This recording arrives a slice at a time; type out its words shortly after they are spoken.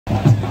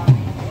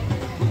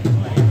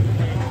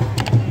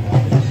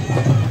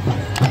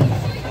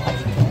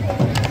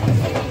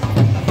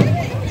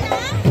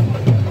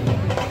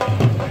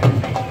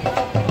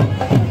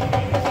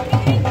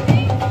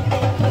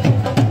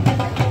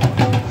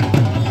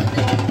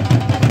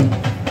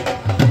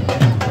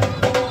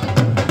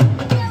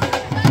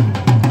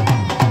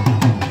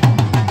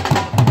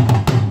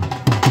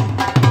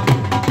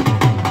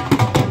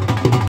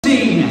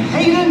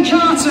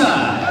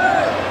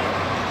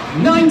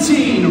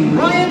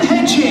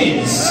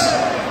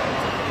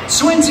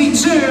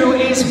22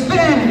 is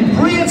Ben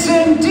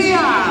Brereton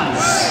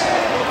Diaz.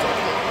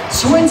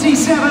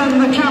 27,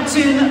 the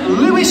captain,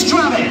 Lewis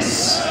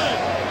Travis.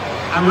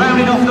 And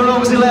rounding off the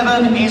Rovers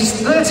 11 is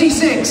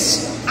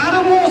 36,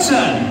 Adam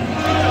Wharton.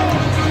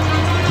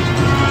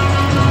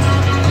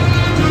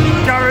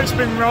 Garrett's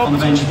been robbed. On the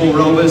bench for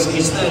Rovers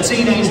is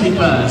 13, Ainsley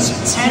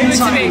Pearce. 10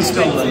 tackles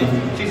stolen,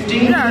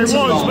 15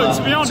 but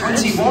to be honest,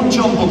 21,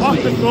 John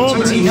Buckley.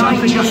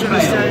 29, Jack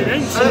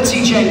Bale.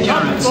 30, Jake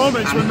Garrett.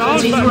 And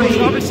 33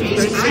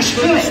 is Ash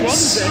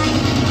Phillips.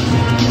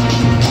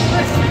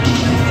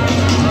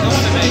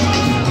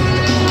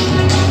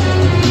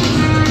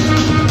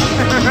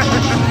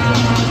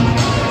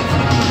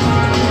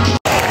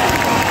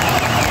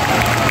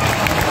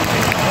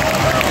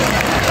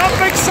 That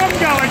big Sam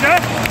Gallagher.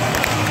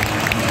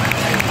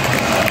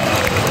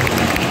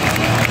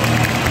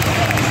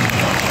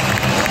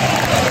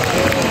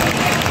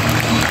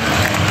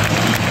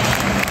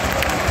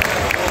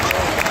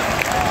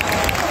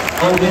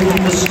 Holding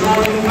the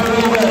scoring for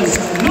Rovers,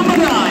 number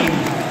 9,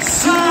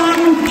 Sam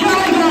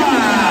Gallagher.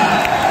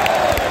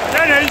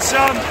 Get in,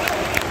 Sam.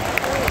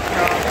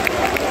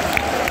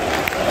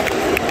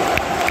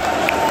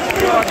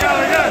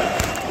 Gallagher.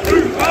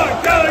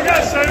 Gallagher,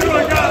 say who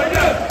are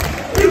Gallagher.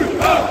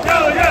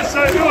 Gallagher,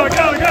 say who are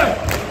Gallagher.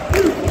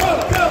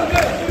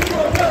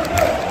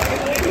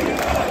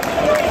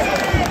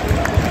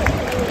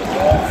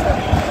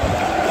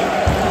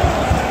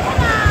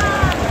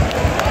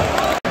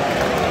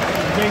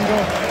 Bingo.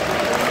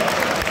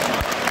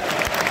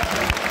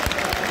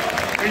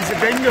 He's a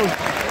bingo.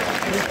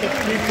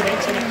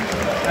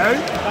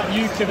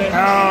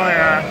 Oh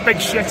yeah, big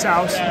shit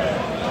house.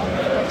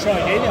 Try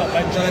again, I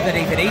don't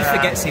even he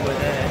forgets he was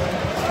there.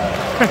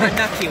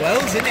 Naki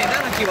Wells, isn't it?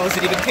 Naki Wells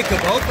didn't even kick a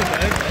ball for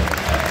Birmingham.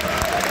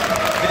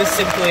 They just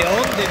simply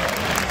owned him.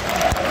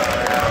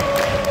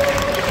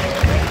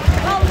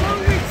 How long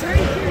will it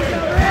take you to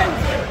win?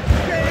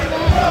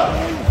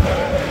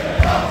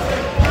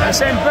 They're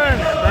saying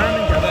Burnley.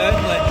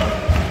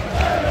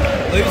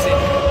 Losing.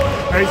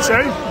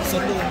 8-2.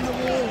 Sunderland.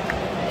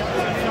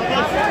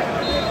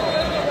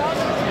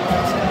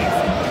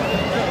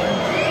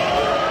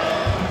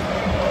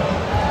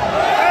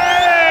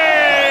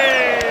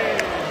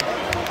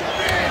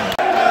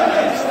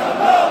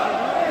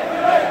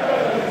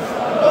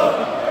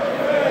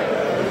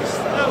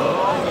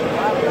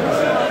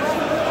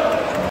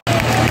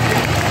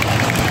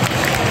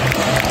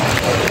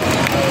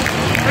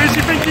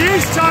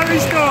 Tyree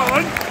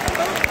Scotland.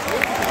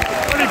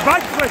 Only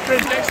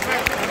backflipping.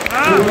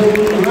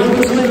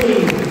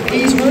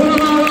 He's one of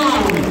our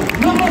own.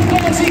 Number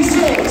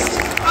 36,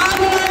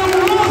 Adam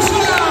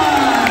Wharton.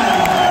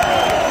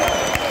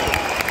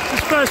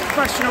 His first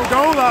professional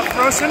goal that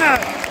for us, isn't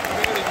it?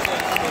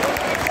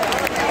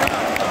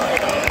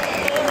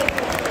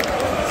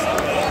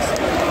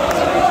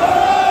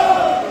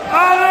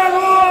 Adam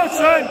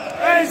Wharton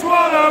is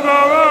one of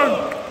our own.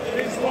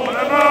 He's one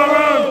of our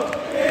own.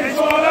 He's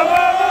one of our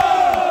own.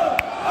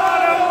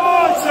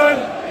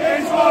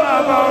 It's one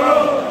of our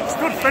own. It's a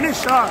good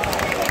finish, that.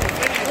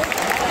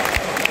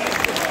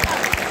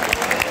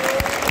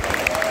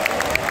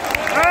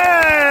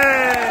 Hey!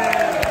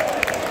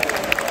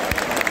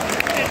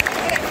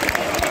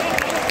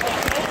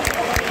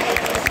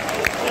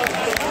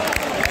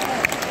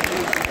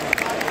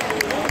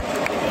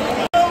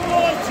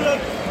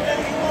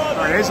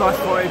 There it is, I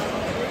thought he'd...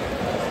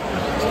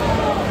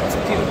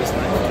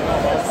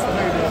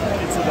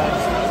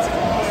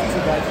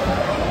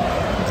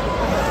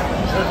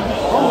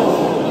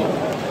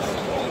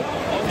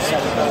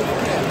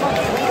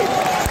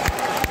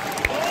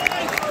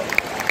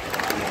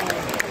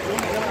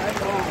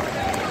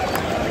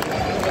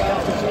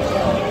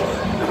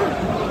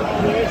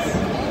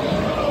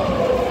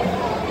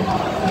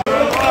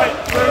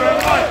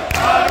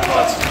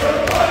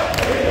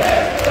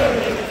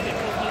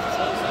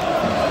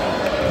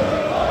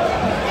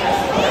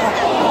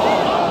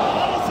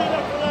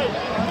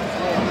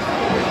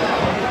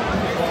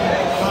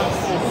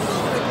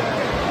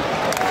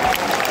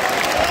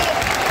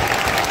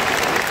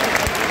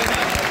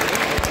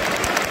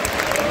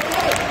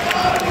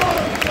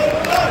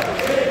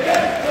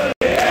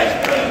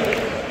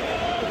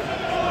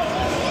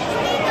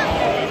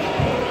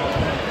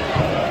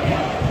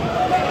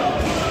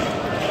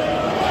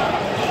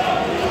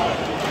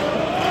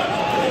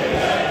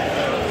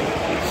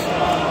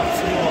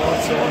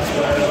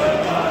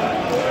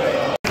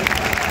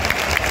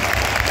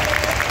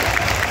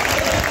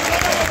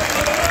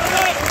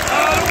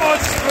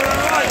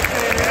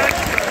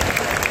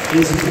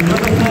 Is number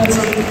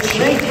 30,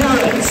 Jake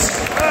Garrett.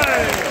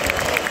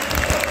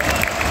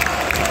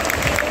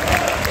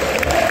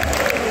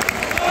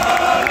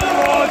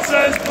 What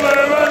says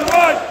blue and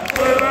white,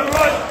 blue and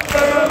white,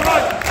 blue and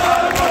white.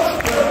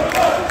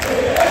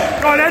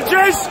 Go on,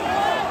 Edges.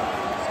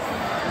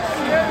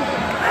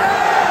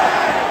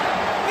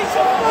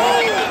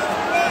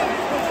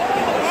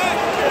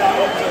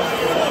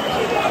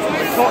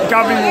 Fuck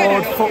Gavin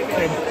Ward, fuck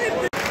him.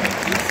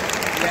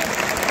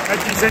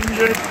 Edges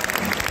injured.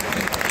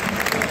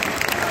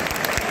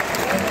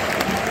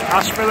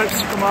 Ash Phillips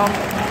to come on.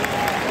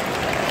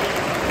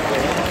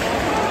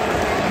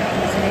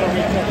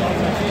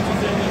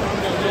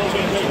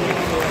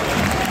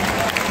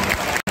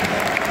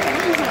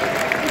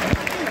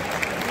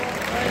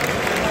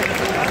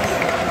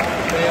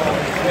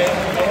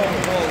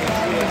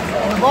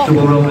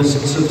 Double Rovers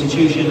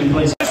substitution in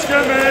place.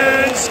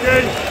 Kamiński!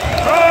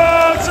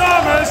 Oh,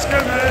 Thomas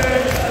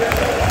Kamiński!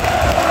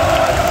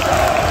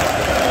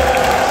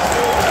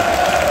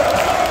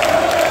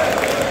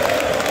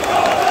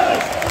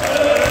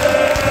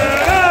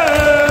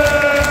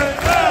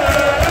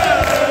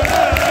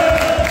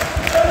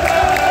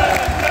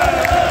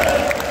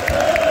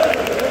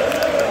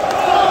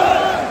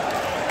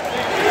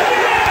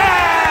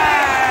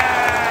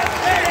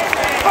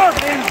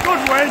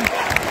 Good win!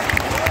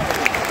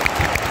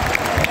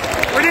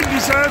 We didn't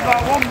deserve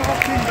that one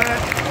blocking bit.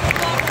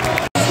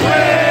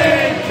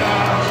 Swing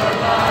down the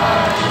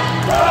line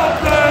of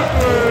the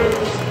blue.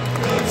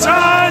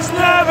 Times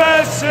never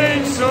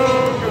seem so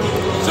good.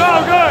 So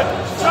good,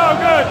 so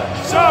good,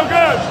 so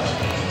good.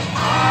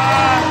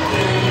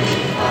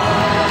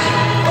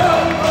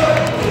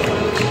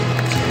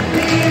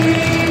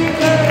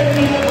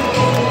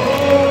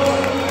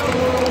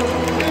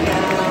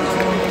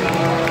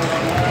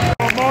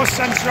 More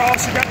centre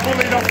halves to get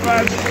bullied off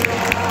them.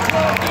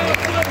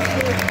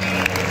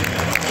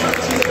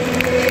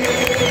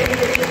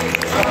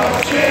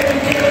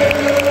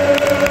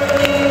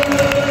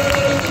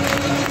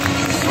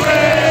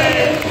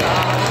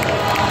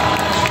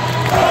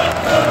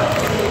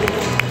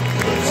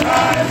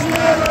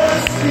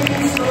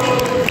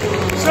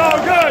 So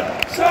good,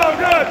 so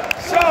good,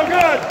 so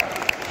good.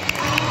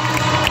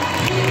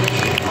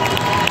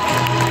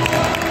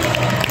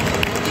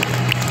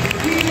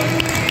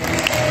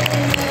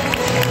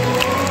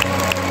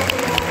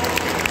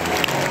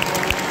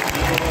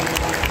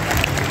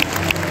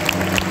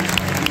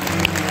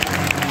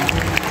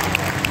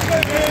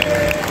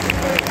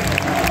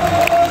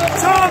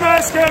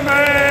 Thomas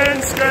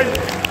Kamiński!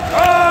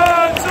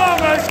 Oh,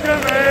 Thomas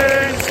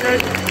Kamiński!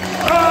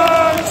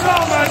 Oh,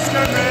 Thomas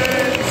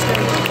Kamiński!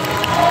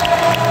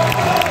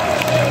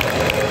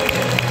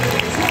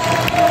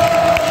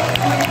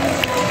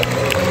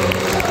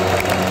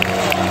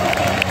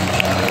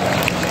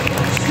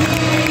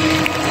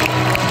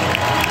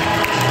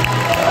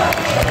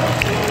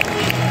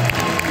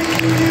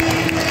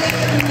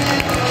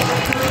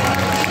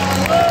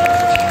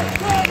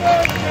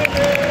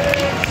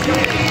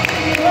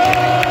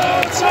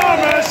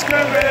 Thomas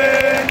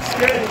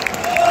Kamiński!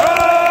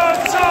 Oh,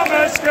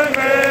 Thomas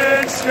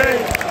Kamiński!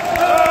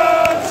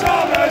 Oh,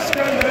 Thomas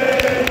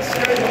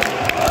Kamiński!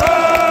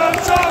 Oh,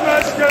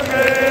 Thomas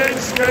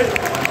Kamiński!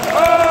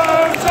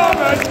 Oh,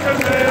 Thomas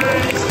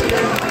Kamiński!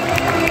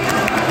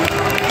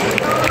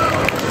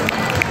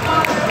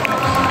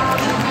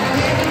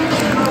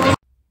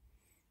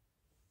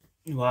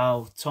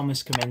 Wow,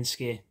 Thomas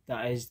Kamiński,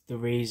 that is the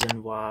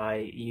reason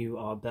why you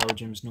are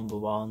Belgium's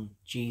 #1.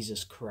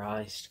 Jesus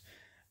Christ.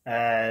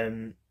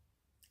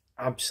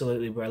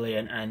 Absolutely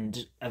brilliant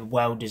and a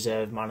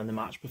well-deserved man of the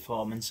match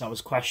performance. I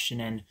was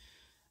questioning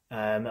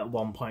at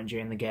one point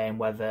during the game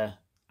whether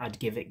I'd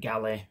give it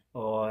Galley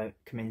or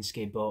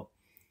Kamiński, but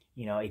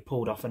you know, he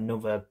pulled off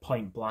another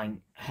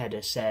point-blank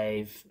header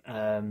save,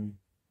 and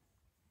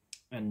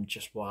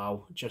just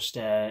wow, just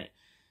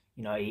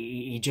you know,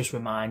 he just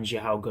reminds you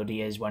how good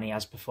he is when he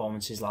has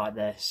performances like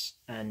this.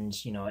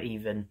 And you know,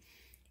 even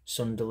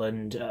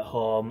Sunderland at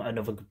home,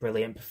 another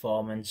brilliant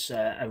performance,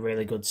 a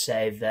really good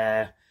save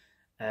there,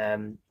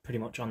 pretty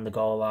much on the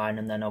goal line,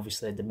 and then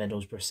obviously the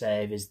Middlesbrough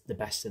save is the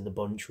best of the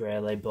bunch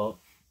really. But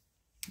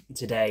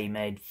today he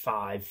made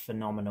 5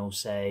 phenomenal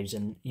saves,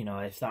 and you know,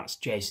 if that's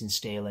Jason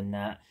Steele in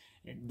net,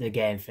 the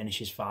game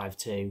finishes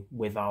 5-2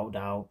 without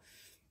doubt.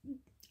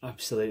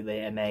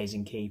 Absolutely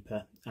amazing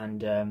keeper.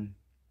 And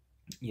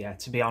yeah,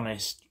 to be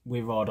honest,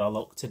 we rode our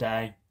luck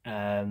today.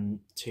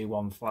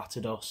 2-1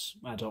 flattered us.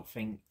 I don't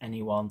think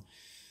anyone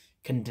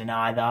can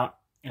deny that.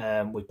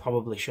 We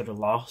probably should have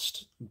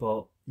lost,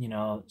 but you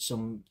know,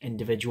 some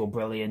individual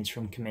brilliance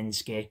from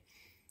Kamiński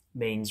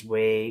means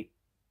we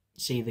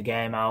see the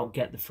game out,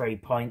 get the 3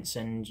 points,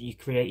 and you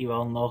create your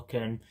own luck.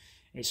 And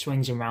it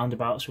swings and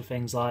roundabouts with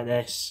things like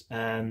this.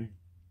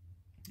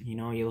 You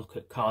know, you look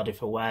at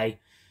Cardiff away,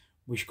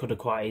 we could have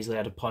quite easily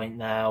had a point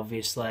there,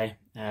 obviously.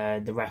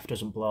 The ref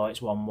doesn't blow,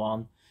 it's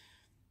 1-1.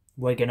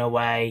 Wigan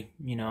away,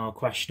 you know,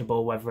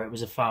 questionable whether it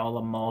was a foul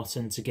on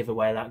Morton to give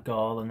away that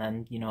goal, and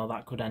then, you know,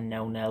 that could end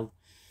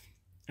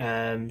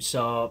 0-0.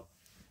 So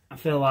I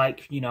feel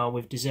like, you know,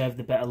 we've deserved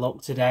a bit of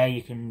luck today.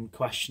 You can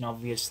question,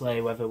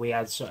 obviously, whether we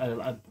had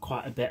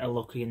quite a bit of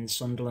luck in the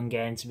Sunderland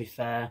game, to be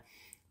fair.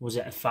 Was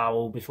it a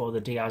foul before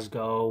the Diaz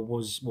goal?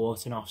 Was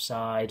Wharton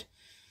offside?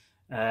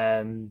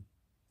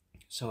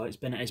 So it's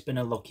been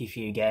a lucky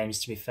few games,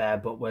 to be fair,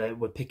 but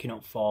we're picking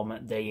up form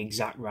at the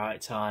exact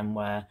right time,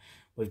 where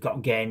we've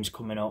got games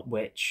coming up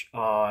which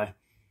are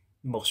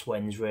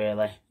must-wins,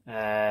 really.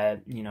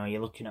 You know,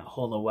 you're looking at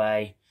Hull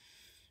away,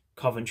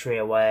 Coventry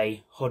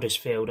away,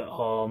 Huddersfield at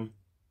home,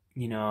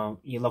 you know,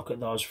 you look at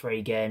those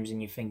 3 games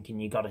and you're thinking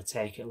you've got to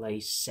take at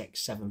least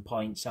 6-7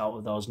 points out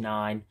of those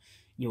 9,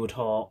 you would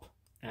hope.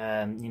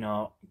 You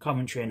know,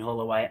 Coventry and Hull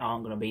away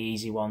aren't going to be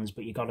easy ones,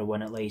 but you've got to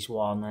win at least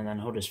one. And then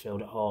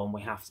Huddersfield at home,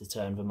 we have to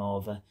turn them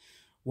over.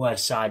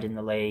 Worst side in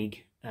the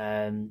league,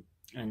 and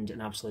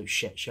an absolute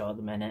shit show at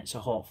the minute. So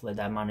hopefully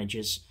their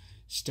manager's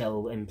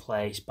still in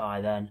place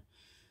by then.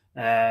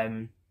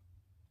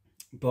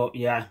 But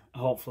yeah,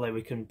 hopefully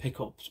we can pick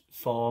up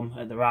form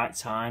at the right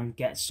time,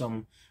 get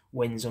some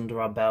wins under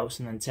our belts,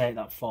 and then take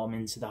that form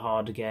into the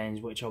harder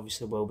games, which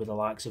obviously will be the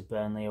likes of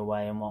Burnley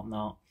away and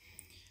whatnot.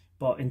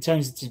 But in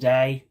terms of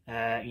today,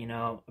 you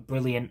know, a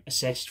brilliant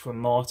assist from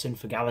Morton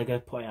for Gallagher,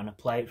 put it on a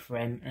plate for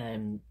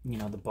him. You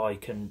know, the boy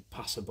can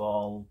pass a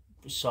ball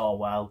so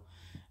well.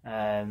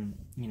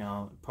 You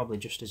know, probably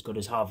just as good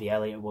as Harvey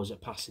Elliott was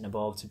at passing a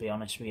ball, to be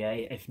honest with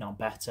you, if not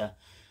better.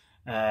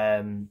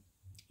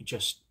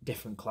 Just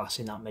different class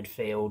in that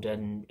midfield,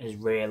 and has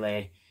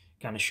really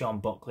kind of shown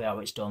Buckley how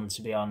it's done,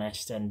 to be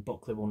honest. And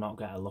Buckley will not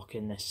get a look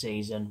in this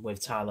season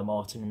with Tyler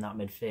Morton in that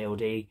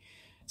midfield.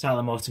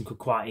 Tyler Morton could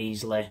quite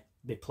easily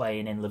be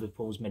playing in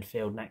Liverpool's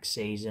midfield next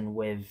season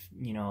with,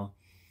 you know,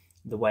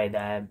 the way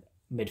their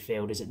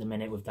midfield is at the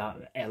minute, with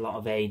that a lot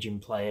of ageing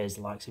players,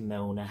 the likes of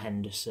Milner,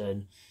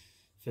 Henderson,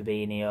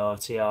 Fabinho,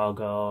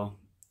 Thiago,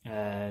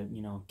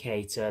 you know,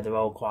 Keita. They're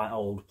all quite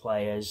old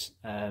players,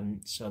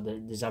 so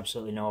there's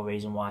absolutely no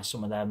reason why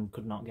some of them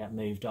could not get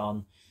moved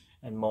on.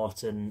 And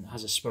Morton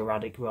has a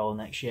sporadic role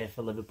next year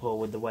for Liverpool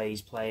with the way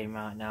he's playing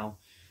right now.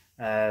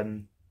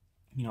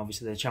 You know,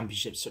 obviously the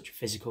Championship's such a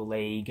physical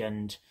league,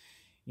 and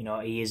you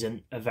know, he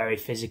isn't a very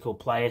physical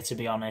player, to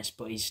be honest,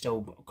 but he's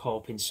still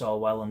coping so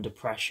well under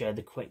pressure.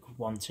 The quick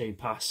 1-2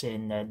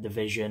 passing, the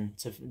vision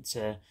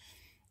to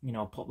you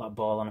know, put that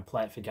ball on a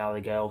plate for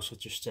Gallagher, also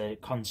just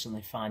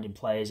constantly finding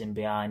players in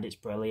behind. It's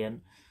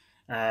brilliant.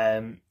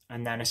 And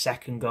then a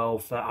second goal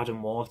for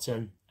Adam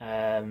Wharton,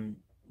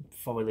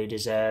 fully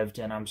deserved,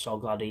 and I'm so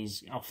glad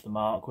he's off the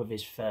mark with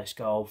his first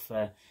goal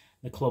for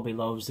the club he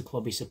loves, the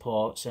club he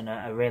supports, and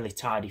a really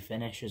tidy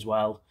finish as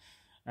well,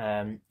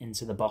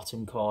 into the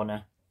bottom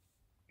corner.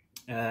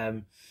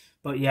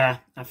 But yeah,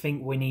 I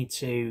think we need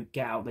to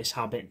get out this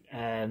habit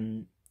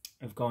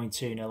of going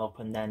 2-0 up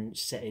and then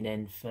sitting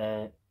in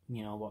for,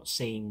 you know, what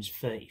seems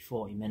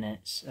 30-40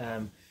 minutes.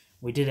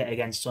 We did it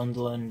against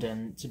Sunderland,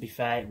 and to be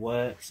fair, it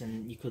worked,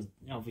 and you could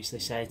obviously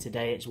say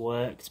today it's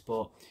worked,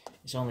 but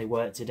it's only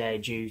worked today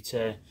due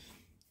to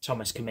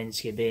Thomas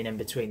Kaminski being in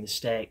between the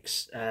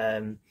sticks.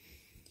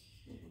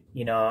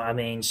 You know, I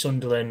mean,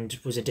 Sunderland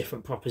was a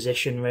different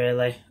proposition,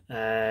 really.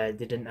 They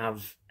didn't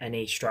have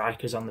any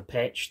strikers on the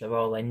pitch. They're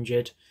all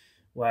injured.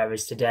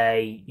 Whereas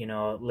today, you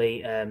know,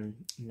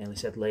 nearly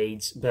said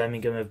Leeds,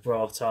 Birmingham have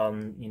brought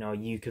on, you know,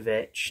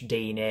 Jukovic,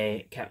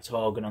 Deeney, kept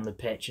Hogan on the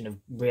pitch and have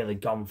really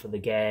gone for the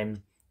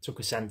game. Took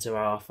a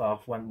centre-half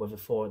off, went with a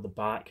 4 at the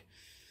back.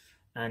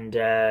 And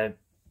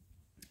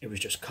it was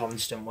just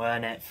constant,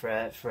 weren't it,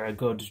 for a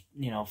good,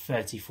 you know,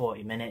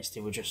 30-40 minutes.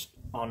 They were just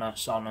on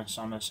us,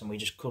 and we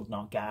just could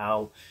not get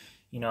out.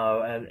 You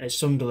know, at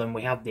Sunderland,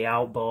 we had the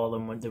out ball,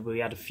 and we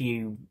had a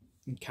few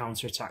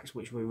counter-attacks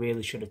which we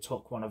really should have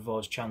took one of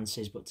those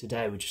chances, but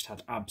today we just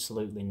had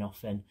absolutely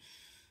nothing.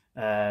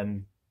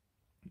 And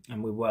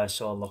we were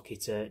so lucky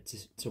to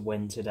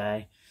win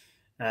today.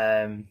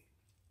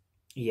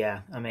 Yeah,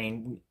 I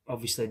mean,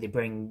 obviously they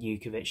bring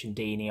Jukovic and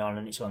Deeney on,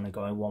 and it's only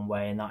going one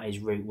way, and that is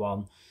route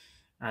one.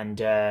 And,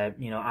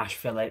 you know, Ash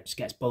Phillips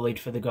gets bullied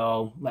for the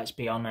goal, let's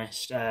be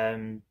honest.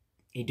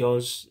 He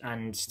does,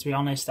 and to be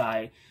honest,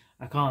 I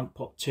can't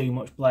put too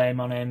much blame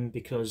on him,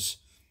 because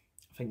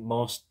I think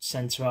most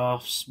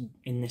centre-halves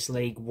in this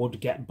league would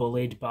get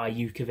bullied by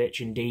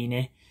Jukovic and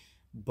Deeney,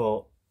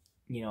 but,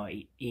 you know,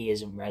 he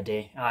isn't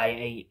ready.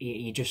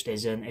 He just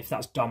isn't. If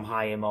that's Dom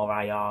Hyam or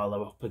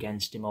Ayala up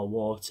against him or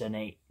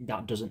Wharton,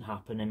 that doesn't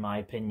happen, in my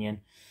opinion.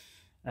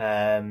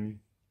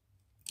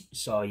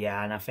 So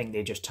yeah, and I think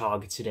they just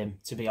targeted him,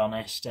 to be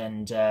honest.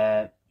 And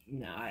I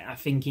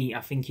think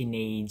he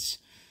needs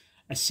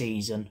a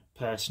season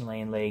personally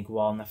in League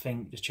One. I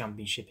think the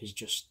Championship is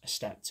just a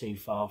step too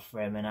far for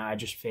him, and I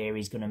just fear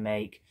he's going to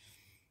make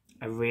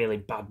a really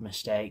bad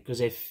mistake. Because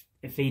if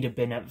he'd have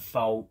been at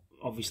fault,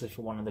 obviously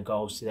for one of the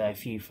goals today, a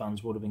few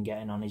fans would have been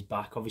getting on his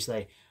back.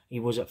 Obviously he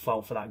was at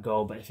fault for that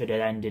goal, but if it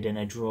had ended in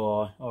a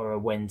draw or a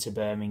win to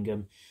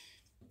Birmingham,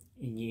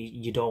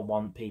 you don't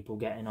want people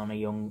getting on a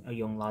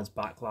young lad's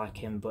back like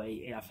him. But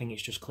I think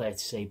it's just clear to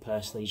see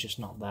personally he's just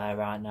not there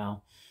right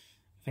now.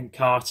 I think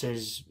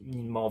Carter's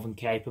more than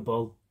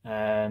capable,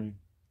 and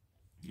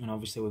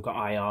obviously we've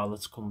got Ayala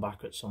to come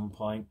back at some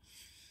point.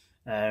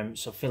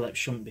 So Phillips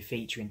shouldn't be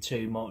featuring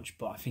too much,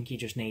 but I think he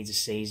just needs a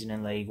season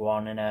in League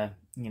One in a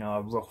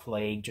rough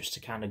league, just to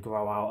kind of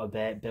grow out a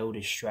bit, build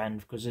his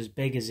strength. Because as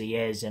big as he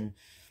is, and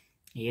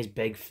he is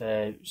big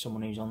for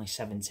someone who's only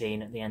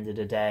 17 at the end of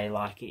the day,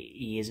 like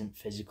he isn't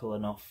physical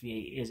enough.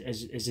 He is,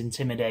 as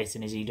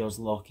intimidating as he does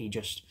look, he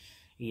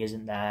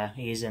isn't there.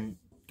 He isn't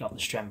got the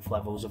strength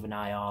levels of an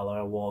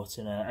Ayala, a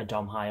Wharton, a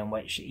Dom Hyam,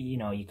 which, you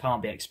know, you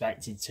can't be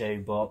expected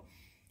to, but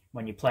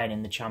when you're playing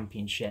in the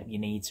Championship, you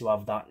need to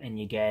have that in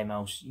your game,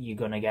 else you're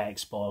going to get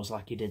exposed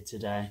like he did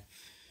today.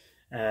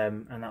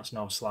 And that's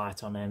no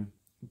slight on him.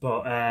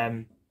 But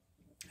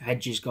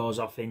Hedges goes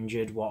off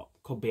injured, what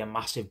could be a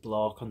massive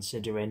blow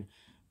considering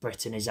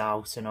Britton is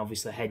out, and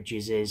obviously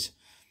Hedges is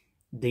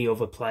the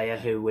other player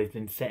who we've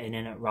been fitting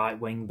in at right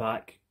wing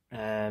back,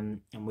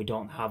 and we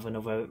don't have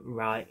another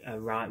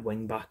right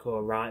wing back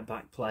or right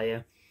back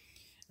player,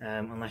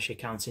 unless you're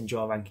counting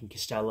Joe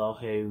Rankin-Costello,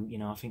 who, you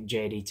know, I think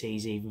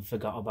JDT's even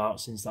forgot about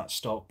since that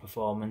Stoke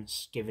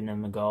performance, giving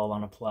them a goal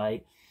on a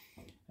plate.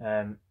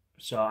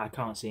 So I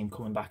can't see him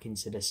coming back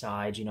into the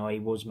side. You know, he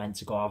was meant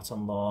to go out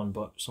on loan,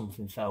 but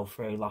something fell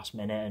through last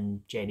minute,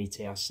 and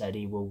JDT has said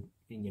he will,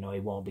 you know, he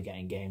won't be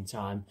getting game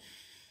time,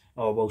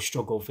 or will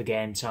struggle for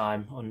game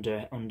time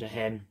under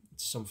him,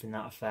 something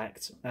that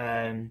effect.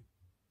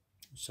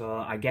 So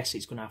I guess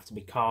it's going to have to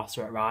be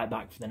Carter at right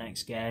back for the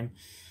next game.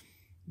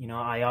 You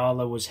know,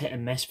 Ayala was hit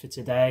and miss for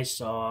today,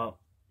 so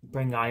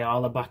bring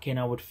Ayala back in,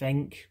 I would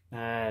think.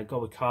 Go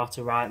with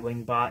Carter right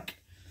wing back.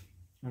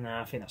 And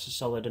I think that's a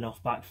solid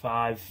enough back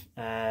five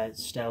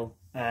still.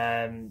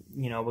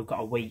 You know, we've got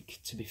a week,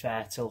 to be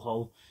fair, till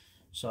Hull.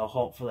 So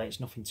hopefully it's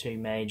nothing too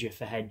major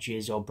for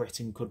Hedges, or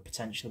Britton could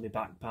potentially be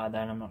back by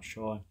then. I'm not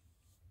sure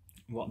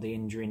what the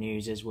injury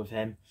news is with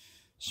him.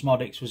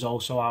 Smodics was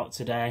also out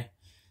today,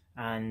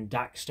 and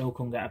Dak still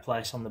couldn't get a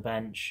place on the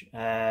bench,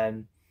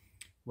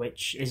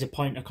 which is a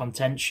point of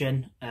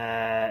contention.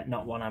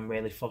 Not one I'm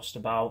really fussed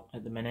about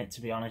at the minute,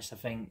 to be honest. I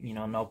think, you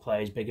know, no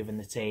player is bigger than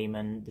the team,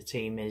 and the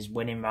team is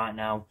winning right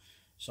now.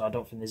 So I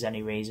don't think there's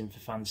any reason for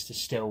fans to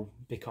still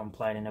be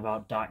complaining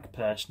about Dak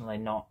personally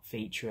not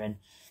featuring.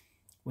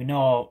 We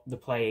know the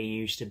player he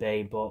used to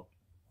be, but,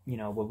 you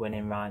know, we're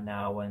winning right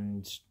now.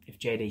 And if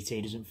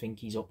JDT doesn't think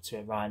he's up to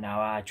it right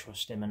now, I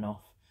trust him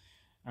enough.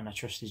 And I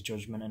trust his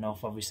judgment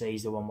enough. Obviously,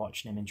 he's the one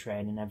watching him in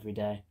training every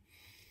day.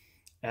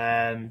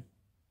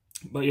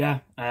 But yeah,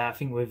 I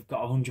think we've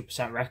got a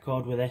 100%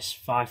 record with this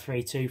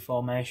 5-3-2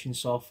 formation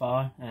so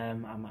far.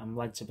 I'm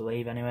led to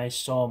believe anyway.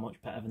 So much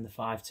better than the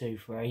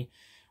 5-2-3.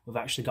 We've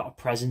actually got a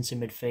presence in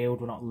midfield.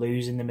 We're not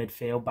losing the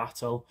midfield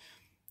battle.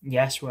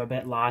 Yes, we're a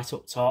bit light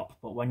up top,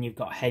 but when you've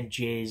got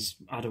Hedges,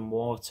 Adam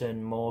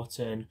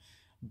Morton,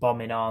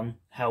 bombing on,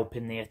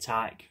 helping the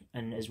attack,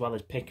 and as well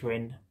as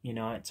Pickering, you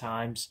know, at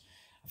times,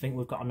 I think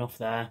we've got enough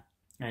there.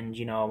 And,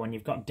 you know, when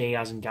you've got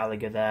Diaz and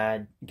Gallagher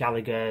there,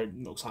 Gallagher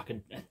looks like a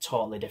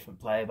totally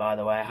different player, by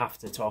the way. I have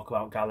to talk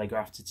about Gallagher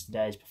after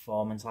today's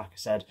performance. Like I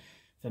said,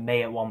 for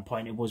me, at one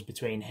point, it was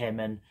between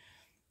him and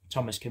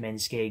Thomas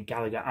Kaminski.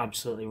 Gallagher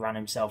absolutely ran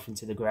himself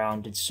into the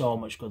ground, did so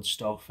much good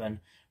stuff, and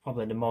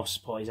probably the most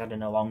support he's had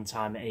in a long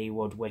time at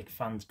Ewood, with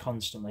fans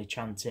constantly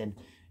chanting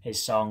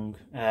his song.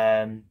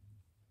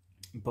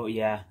 But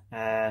yeah,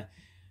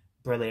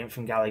 brilliant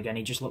from Gallagher, and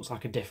he just looks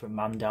like a different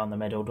man down the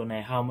middle, doesn't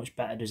he? How much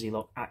better does he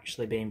look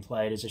actually being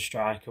played as a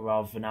striker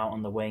rather than out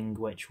on the wing,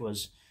 which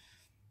was,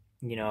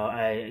 you know,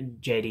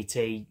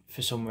 JDT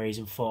for some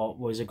reason thought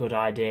was a good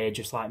idea,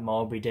 just like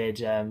Mowbray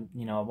did. You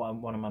know,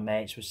 one of my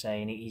mates was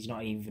saying he's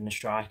not even a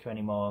striker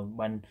anymore.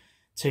 When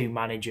two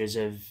managers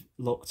have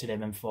looked at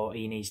him and thought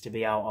he needs to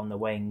be out on the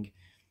wing,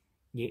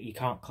 you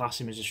can't class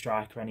him as a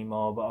striker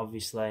anymore. But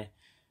obviously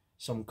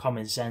some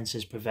common sense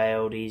has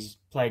prevailed. He's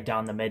played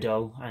down the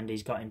middle, and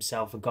he's got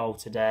himself a goal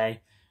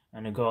today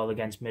and a goal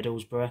against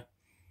Middlesbrough.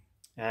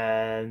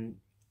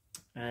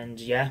 And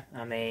yeah,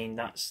 I mean,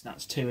 that's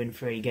 2 in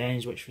 3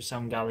 games, which for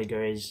Sam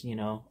Gallagher is, you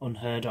know,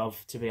 unheard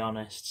of, to be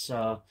honest.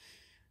 So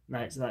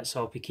let's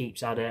hope he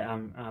keeps at it.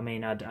 I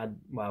mean,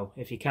 well,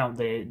 if you count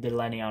the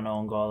Lenihan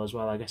own goal as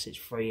well, I guess it's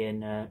 3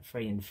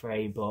 in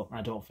 3, but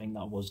I don't think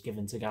that was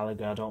given to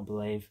Gallagher. I don't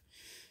believe.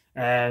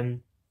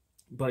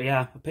 But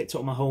yeah, I picked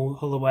up my Hull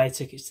away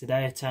tickets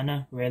today, a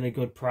tenner, really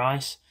good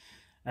price.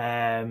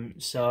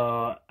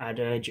 So I'd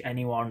urge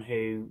anyone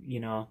who, you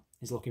know,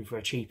 is looking for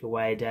a cheap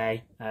away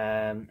day,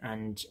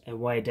 and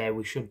away day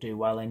we should do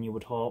well in, you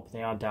would hope.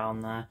 They are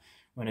down there.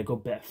 We're in a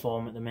good bit of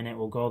form at the minute.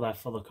 We'll go there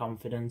full of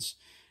confidence,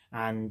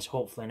 and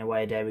hopefully in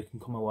away day we can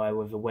come away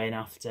with a win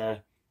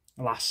after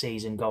last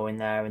season going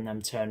there and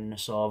them turning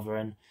us over.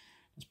 And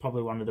it's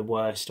probably one of the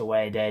worst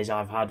away days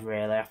I've had,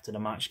 really, after the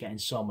match, getting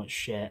so much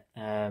shit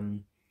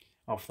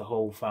off the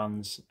Hull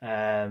fans.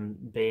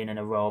 Being in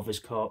a Rovers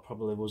coat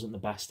probably wasn't the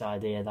best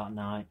idea that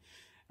night.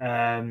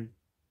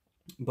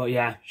 But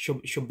yeah,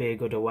 should be a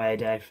good away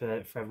day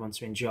for everyone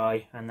to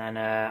enjoy. And then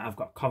I've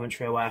got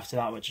Coventry away after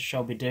that, which I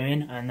shall be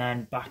doing, and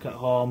then back at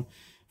home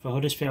for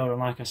Huddersfield. And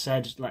like I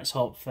said, let's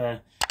hope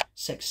for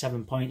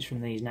 6-7 points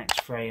from these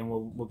next 3, and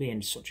we'll be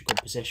in such a good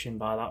position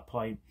by that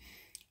point.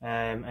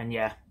 And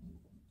yeah,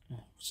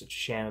 such a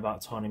shame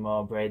about Tony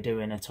Mowbray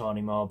doing a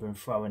Tony Mowbray and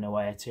throwing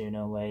away a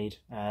 2-0 lead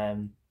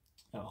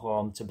at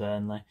home to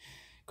Burnley.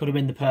 Could have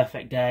been the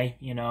perfect day,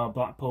 you know,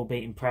 Blackpool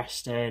beating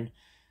Preston,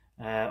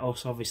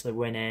 also obviously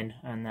winning,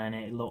 and then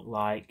it looked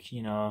like,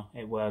 you know,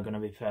 it were going to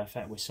be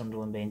perfect with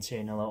Sunderland being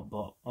 2-0 up,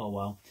 but oh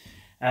well.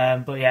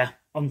 But yeah,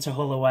 on to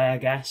Hull away, I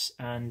guess,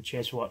 and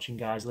cheers for watching,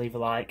 guys. Leave a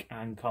like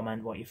and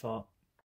comment what you thought.